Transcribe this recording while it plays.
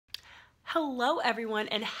Hello everyone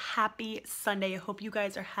and happy Sunday. I hope you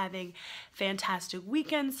guys are having fantastic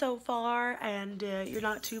weekend so far and you're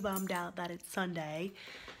not too bummed out that it's Sunday.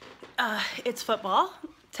 It's football.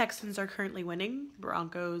 Texans are currently winning.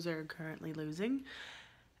 Broncos are currently losing.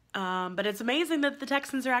 But it's amazing that the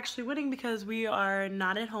Texans are actually winning because we are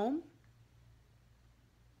not at home.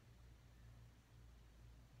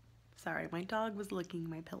 Sorry, my dog was licking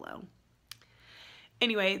my pillow.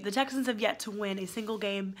 Anyway, the Texans have yet to win a single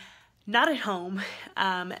game not at home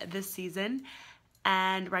this season,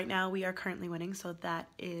 and right now we are currently winning, so that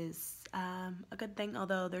is a good thing,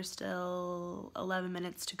 although there's still 11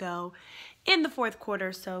 minutes to go in the fourth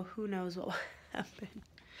quarter, so who knows what will happen.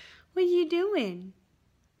 What are you doing?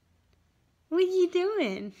 What are you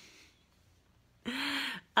doing?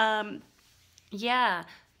 Yeah,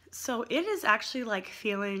 so it is actually like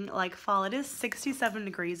feeling like fall. It is 67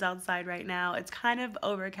 degrees outside right now. It's kind of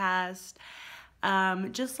overcast.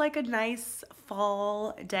 Just like a nice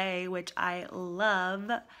fall day, which I love,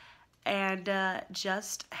 and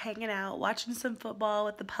just hanging out, watching some football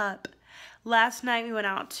with the pup. Last night we went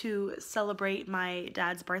out to celebrate my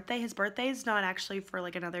dad's birthday. His birthday is not actually for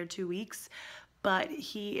like another 2 weeks, but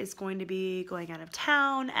he is going to be going out of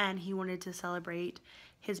town, and he wanted to celebrate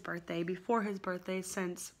his birthday before his birthday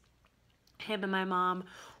since him and my mom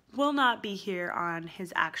will not be here on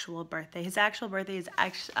his actual birthday. His actual birthday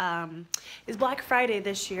is Black Friday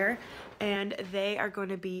this year, and they are going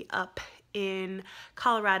to be up in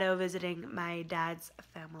Colorado visiting my dad's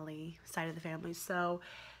family, side of the family. So,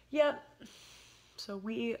 yep. So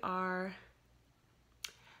we are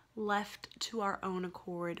left to our own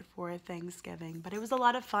accord for Thanksgiving, but it was a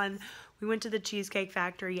lot of fun. We went to the Cheesecake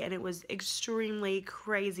Factory, and it was extremely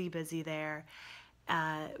crazy busy there.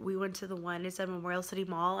 We went to the one, it's at Memorial City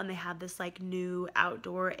Mall, and they had this like new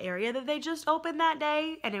outdoor area that they just opened that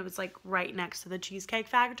day, and it was like right next to the Cheesecake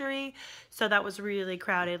Factory, so that was really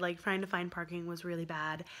crowded. Like trying to find parking was really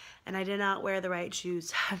bad, and I did not wear the right shoes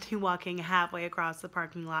to have to be walking halfway across the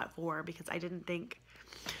parking lot for, because I didn't think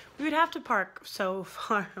we would have to park so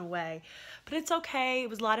far away, but it's okay. It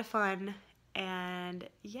was a lot of fun, and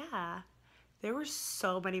yeah, there were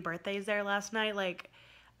so many birthdays there last night. Like,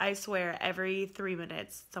 I swear every 3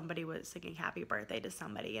 minutes somebody was singing happy birthday to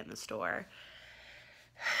somebody in the store.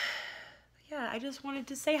 Yeah, I just wanted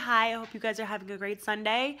to say hi. I hope you guys are having a great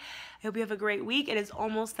Sunday. I hope you have a great week. It is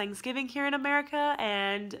almost Thanksgiving here in America,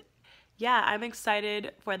 and yeah, I'm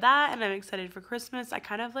excited for that, and I'm excited for Christmas. I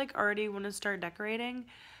kind of like already want to start decorating,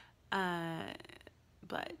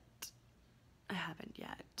 but I haven't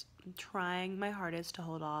yet. I'm trying my hardest to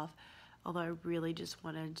hold off, although I really just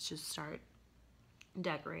want to just start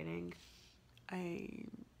decorating.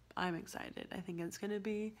 I'm excited. I think it's gonna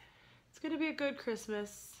be a good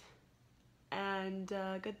Christmas and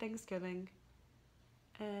good Thanksgiving,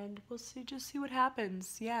 and we'll just see what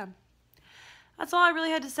happens. Yeah, that's all I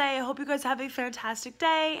really had to say. I hope you guys have a fantastic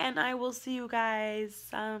day, and I will see you guys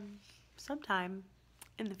sometime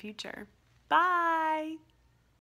in the future. Bye.